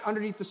scratch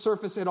underneath the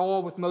surface at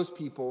all with most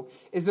people,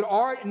 is that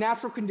our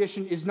natural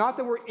condition is not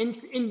that we're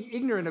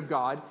ignorant of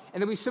God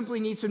and that we simply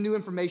need some new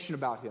information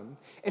about him.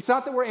 It's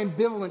not that we're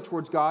ambivalent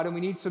towards God and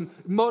we need some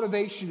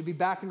motivation to be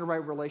back in the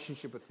right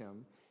relationship with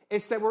him.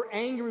 It's that we're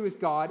angry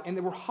with God and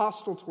that we're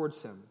hostile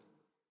towards him.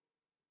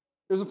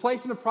 There's a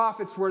place in the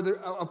prophets where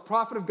a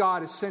prophet of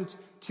God is sent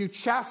to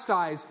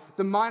chastise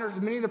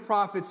many of the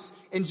prophets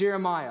in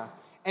Jeremiah.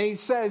 And he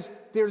says,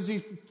 there's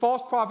these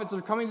false prophets that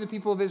are coming to the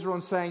people of Israel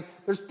and saying,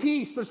 there's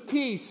peace.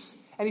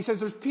 And he says,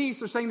 there's peace.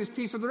 They're saying there's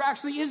peace, but there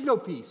actually is no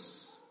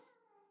peace.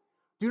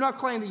 Do not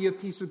claim that you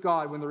have peace with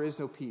God when there is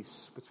no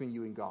peace between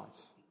you and God.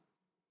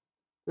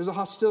 There's a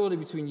hostility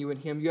between you and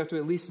him. You have to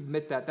at least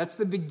admit that. That's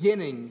the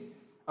beginning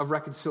of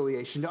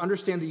reconciliation, to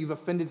understand that you've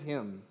offended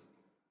him,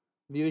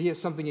 that he has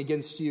something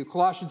against you.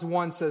 Colossians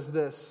 1 says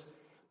this,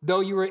 though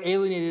you were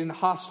alienated and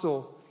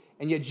hostile,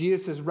 and yet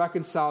Jesus has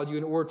reconciled you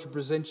in order to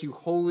present you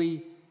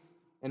holy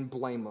and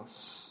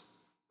blameless.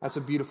 That's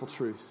a beautiful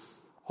truth.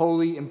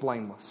 Holy and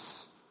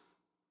blameless.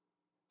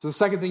 So the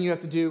second thing you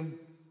have to do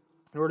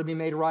in order to be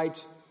made right,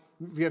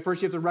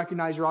 first you have to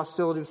recognize your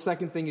hostility. The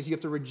second thing is you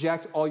have to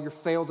reject all your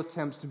failed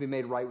attempts to be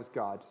made right with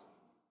God.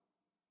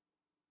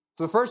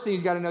 So the first thing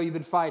you've got to know you've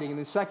been fighting. And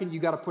the second,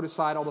 you've got to put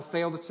aside all the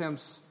failed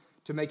attempts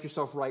to make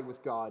yourself right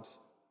with God.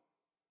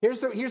 Here's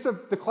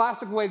the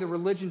classic way that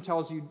religion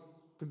tells you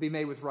to be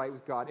made right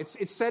with God.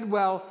 It's said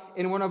well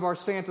in one of our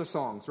Santa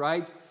songs,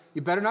 right?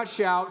 You better not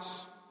shout.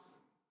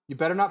 You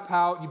better not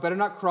pout. You better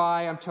not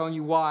cry. I'm telling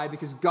you why.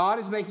 Because God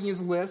is making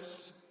his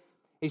list.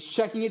 He's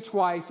checking it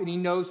twice, and he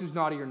knows who's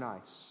naughty or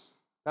nice.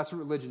 That's what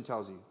religion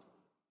tells you.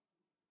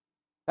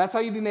 That's how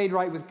you be made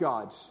right with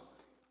God.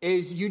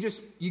 Is you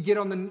get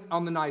on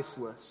the nice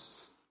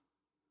list.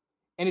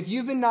 And if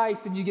you've been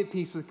nice, then you get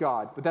peace with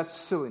God. But that's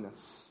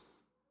silliness.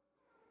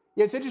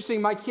 Yeah, it's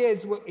interesting. My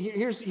kids,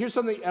 here's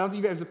something, I don't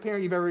think as a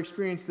parent you've ever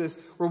experienced this,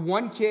 where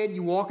one kid,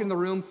 you walk in the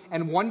room,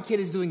 and one kid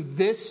is doing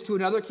this to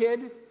another kid,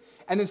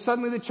 and then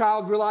suddenly the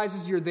child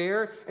realizes you're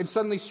there, and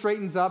suddenly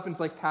straightens up, and it's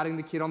like patting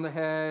the kid on the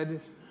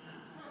head.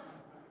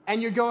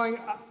 And you're going,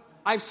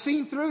 I've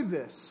seen through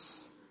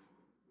this.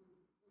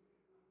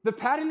 The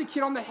patting the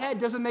kid on the head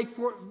doesn't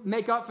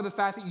make up for the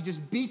fact that you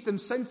just beat them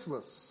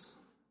senseless.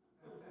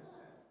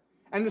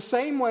 And the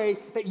same way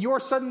that you're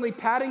suddenly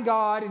patting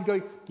God and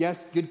going,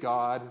 yes, good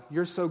God,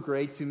 you're so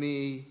great to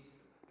me,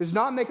 does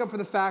not make up for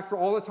the fact for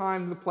all the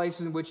times and the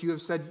places in which you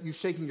have said, you've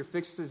shaken your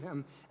fist at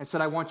him and said,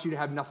 I want you to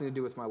have nothing to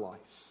do with my life.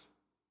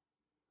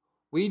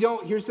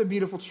 Here's the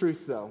beautiful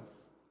truth though,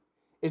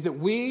 is that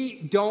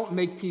we don't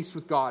make peace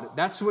with God.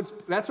 That's what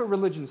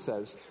religion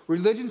says.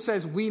 Religion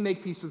says we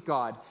make peace with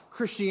God.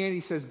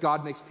 Christianity says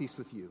God makes peace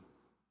with you.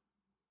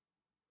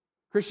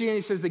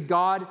 Christianity says that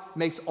God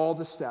makes all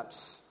the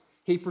steps.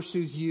 He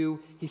pursues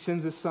you. He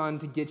sends his son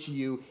to get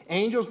you.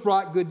 Angels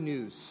brought good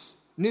news.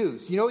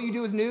 News. You know what you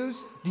do with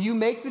news? Do you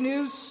make the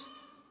news?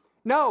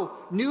 No.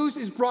 News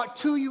is brought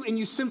to you and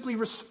you simply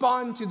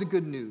respond to the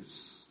good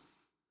news.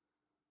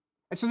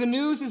 And so the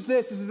news is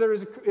this, is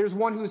that there's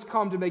one who has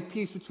come to make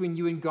peace between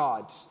you and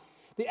God.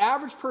 The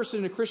average person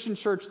in a Christian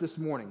church this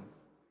morning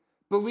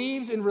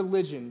believes in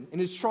religion and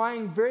is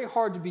trying very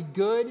hard to be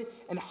good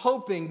and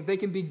hoping that they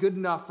can be good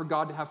enough for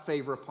God to have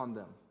favor upon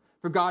them,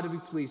 for God to be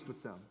pleased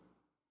with them.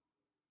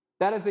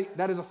 That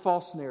is a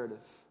false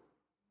narrative.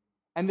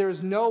 And there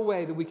is no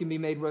way that we can be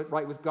made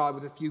right with God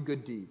with a few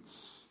good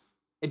deeds.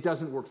 It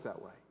doesn't work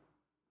that way.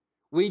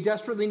 We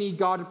desperately need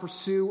God to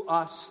pursue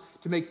us,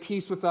 to make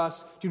peace with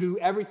us, to do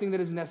everything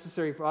that is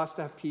necessary for us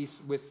to have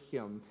peace with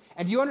him.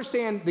 And do you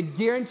understand the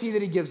guarantee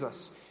that he gives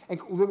us? And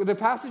the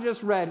passage I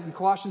just read in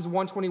Colossians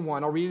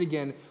 1:21, I'll read it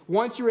again.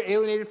 Once you were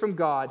alienated from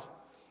God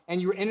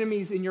and you were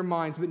enemies in your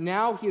minds, but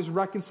now he has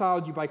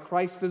reconciled you by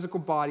Christ's physical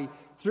body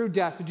through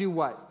death to do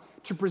what?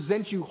 To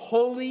present you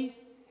holy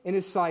in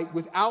his sight,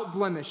 without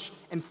blemish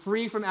and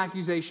free from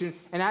accusation,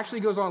 and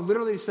actually goes on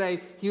literally to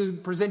say he will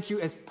present you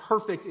as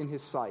perfect in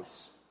his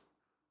sight.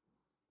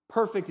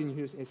 Perfect in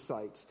his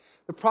sight.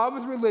 The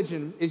problem with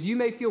religion is you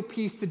may feel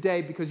peace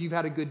today because you've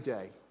had a good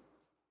day.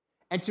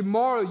 And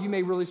tomorrow you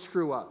may really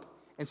screw up.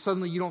 And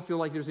suddenly you don't feel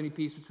like there's any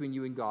peace between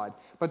you and God.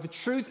 But the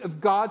truth of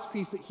God's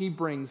peace that he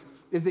brings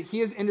is that he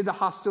has ended the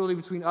hostility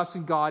between us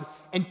and God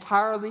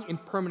entirely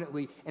and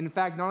permanently. And in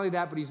fact, not only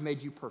that, but he's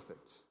made you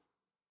perfect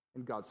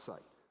in God's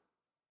sight.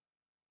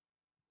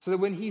 So that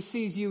when he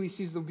sees you, he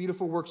sees the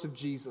beautiful works of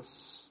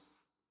Jesus.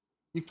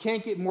 You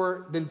can't get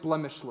more than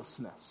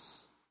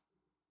blemishlessness.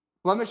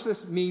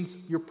 Blemishless means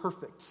you're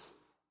perfect.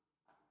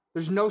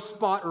 There's no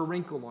spot or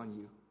wrinkle on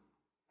you.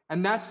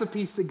 And that's the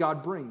peace that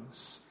God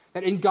brings.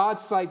 That in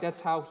God's sight,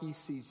 that's how he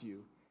sees you.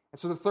 And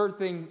so the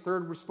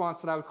third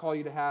response that I would call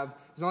you to have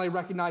is not only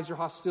recognize your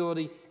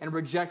hostility and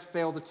reject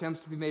failed attempts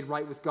to be made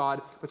right with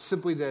God, but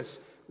simply this: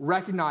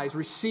 recognize,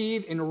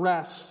 receive, and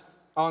rest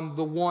on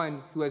the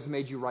one who has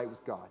made you right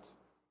with God.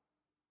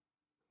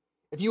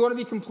 If you want to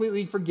be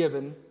completely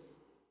forgiven,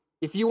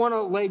 if you want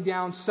to lay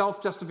down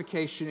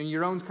self-justification and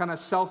your own kind of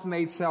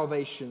self-made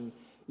salvation,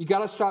 you got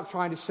to stop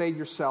trying to save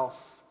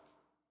yourself,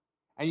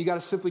 and you got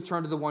to simply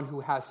turn to the one who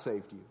has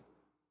saved you.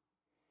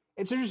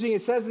 It's interesting,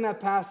 it says in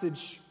that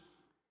passage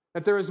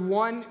that there is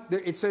one,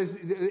 it says,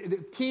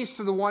 peace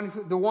to the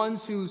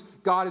ones whose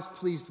God is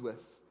pleased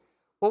with.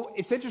 Well,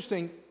 it's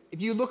interesting,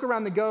 if you look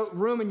around the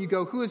room and you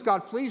go, who is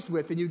God pleased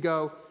with? And you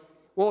go,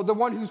 well, the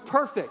one who's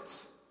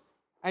perfect.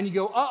 And you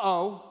go,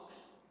 uh-oh,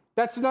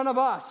 that's none of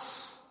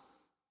us.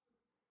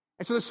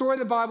 And so the story of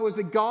the Bible is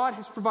that God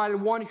has provided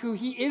one who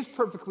he is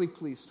perfectly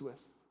pleased with.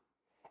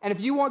 And if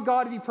you want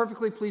God to be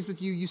perfectly pleased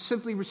with you, you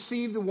simply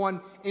receive the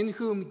one in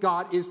whom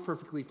God is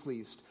perfectly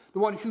pleased. The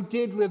one who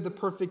did live the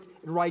perfect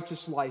and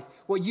righteous life.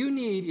 What you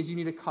need is you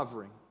need a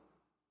covering.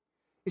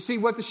 You see,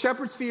 what the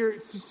shepherds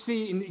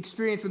see and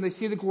experience when they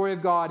see the glory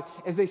of God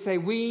is they say,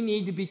 we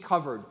need to be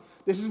covered.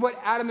 This is what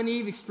Adam and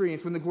Eve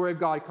experienced when the glory of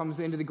God comes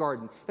into the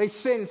garden. They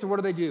sin, and so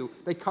what do?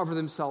 They cover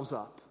themselves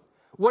up.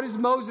 What does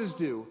Moses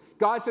do?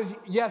 God says,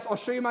 yes, I'll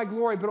show you my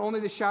glory, but only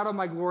the shadow of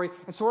my glory.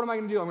 And so what am I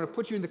going to do? I'm going to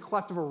put you in the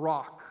cleft of a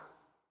rock.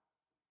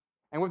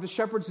 And what the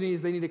shepherds need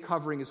is they need a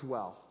covering as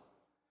well.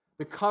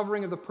 The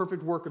covering of the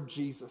perfect work of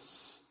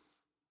Jesus.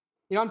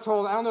 You know, I'm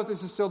told, I don't know if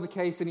this is still the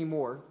case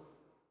anymore,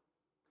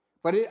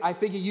 but I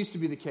think it used to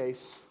be the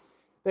case,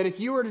 that if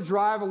you were to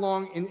drive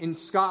along in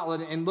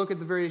Scotland and look at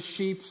the various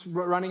sheep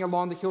running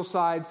along the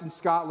hillsides in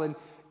Scotland,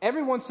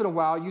 every once in a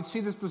while you'd see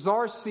this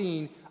bizarre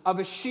scene of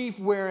a sheep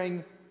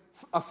wearing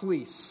a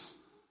fleece.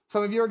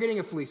 Some of you are getting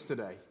a fleece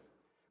today.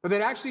 But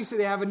they'd actually say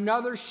they have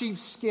another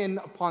sheep's skin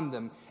upon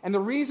them. And the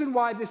reason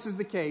why this is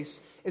the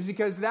case is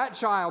because that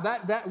child,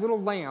 that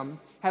little lamb,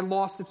 had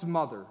lost its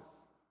mother.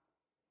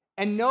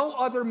 And no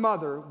other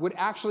mother would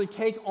actually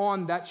take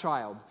on that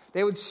child.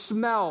 They would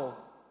smell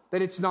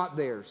that it's not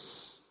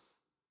theirs.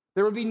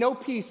 There would be no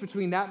peace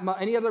between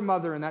any other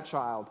mother and that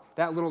child,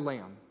 that little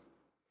lamb.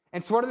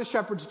 And so what do the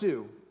shepherds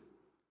do?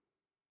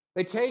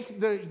 They take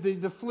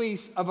the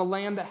fleece of a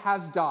lamb that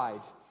has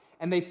died,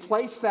 and they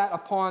place that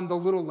upon the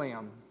little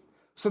lamb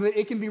so that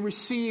it can be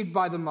received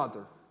by the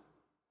mother.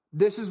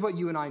 This is what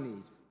you and I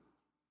need.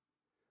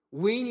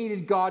 We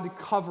needed God to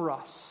cover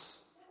us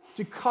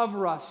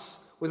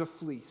with a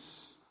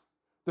fleece.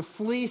 The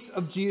fleece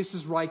of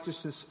Jesus'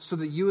 righteousness so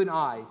that you and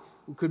I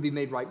could be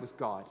made right with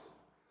God.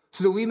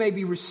 So that we may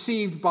be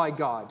received by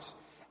God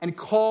and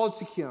called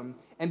to him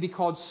and be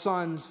called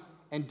sons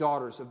and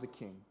daughters of the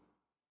King.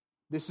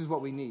 This is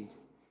what we need.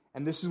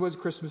 And this is what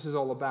Christmas is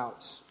all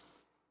about.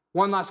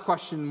 One last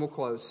question and we'll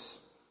close.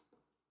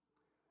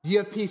 Do you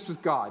have peace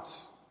with God?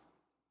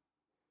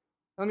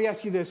 Let me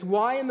ask you this.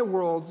 Why in the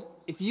world,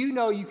 if you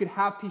know you could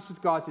have peace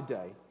with God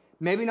today,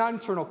 maybe not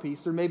internal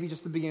peace, or maybe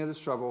just the beginning of the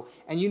struggle,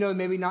 and you know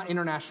maybe not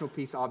international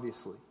peace,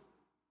 obviously.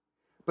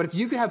 But if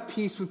you could have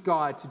peace with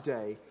God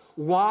today,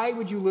 why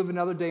would you live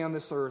another day on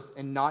this earth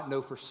and not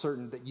know for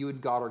certain that you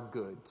and God are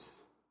good?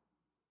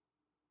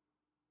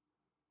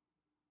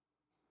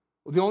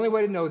 Well, the only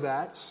way to know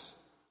that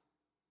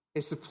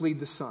is to plead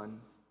the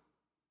Son.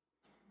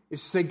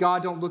 Is to say,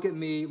 God, don't look at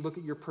me, look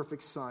at your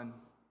perfect Son,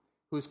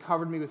 who has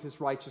covered me with his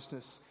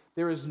righteousness.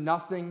 There is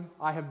nothing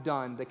I have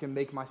done that can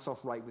make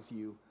myself right with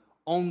you.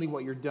 Only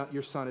what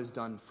your Son has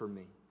done for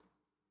me.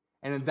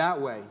 And in that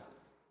way,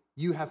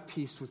 you have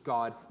peace with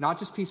God. Not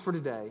just peace for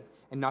today,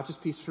 and not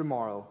just peace for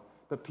tomorrow,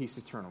 but peace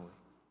eternally.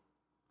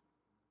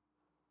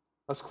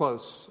 Let's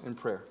close in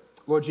prayer.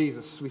 Lord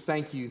Jesus, we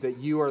thank you that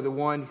you are the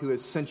one who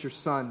has sent your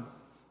Son.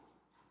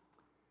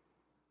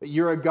 That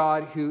you're a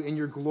God who, in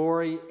your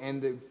glory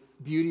and the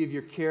beauty of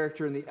your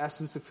character and the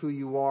essence of who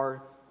you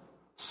are,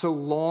 so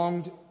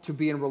longed to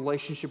be in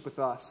relationship with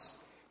us,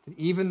 that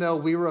even though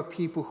we were a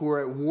people who were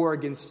at war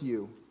against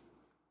you,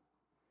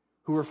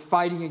 who were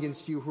fighting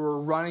against you, who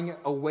were running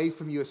away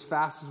from you as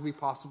fast as we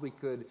possibly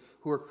could,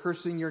 who were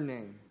cursing your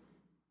name,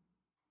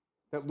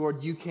 that,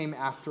 Lord, you came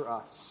after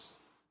us.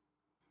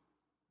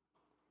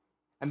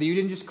 And that you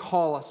didn't just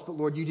call us, but,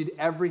 Lord, you did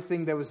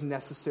everything that was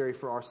necessary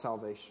for our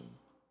salvation.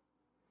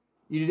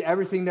 You did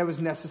everything that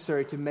was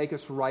necessary to make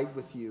us right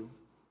with you.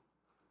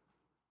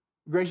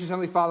 Gracious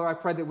Heavenly Father, I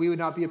pray that we would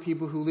not be a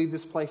people who leave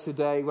this place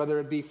today, whether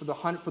it be for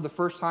the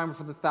first time or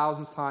for the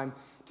 1,000th time,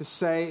 to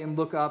say and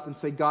look up and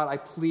say, God, I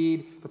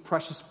plead the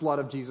precious blood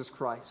of Jesus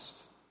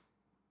Christ.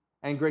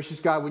 And gracious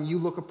God, when you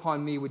look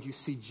upon me, would you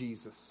see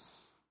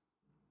Jesus?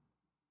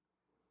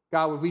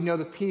 God, would we know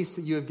the peace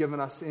that you have given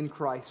us in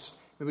Christ?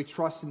 May we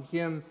trust in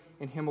him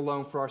and him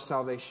alone for our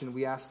salvation.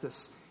 We ask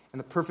this in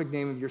the perfect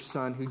name of your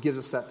Son, who gives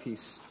us that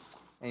peace.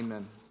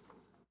 Amen.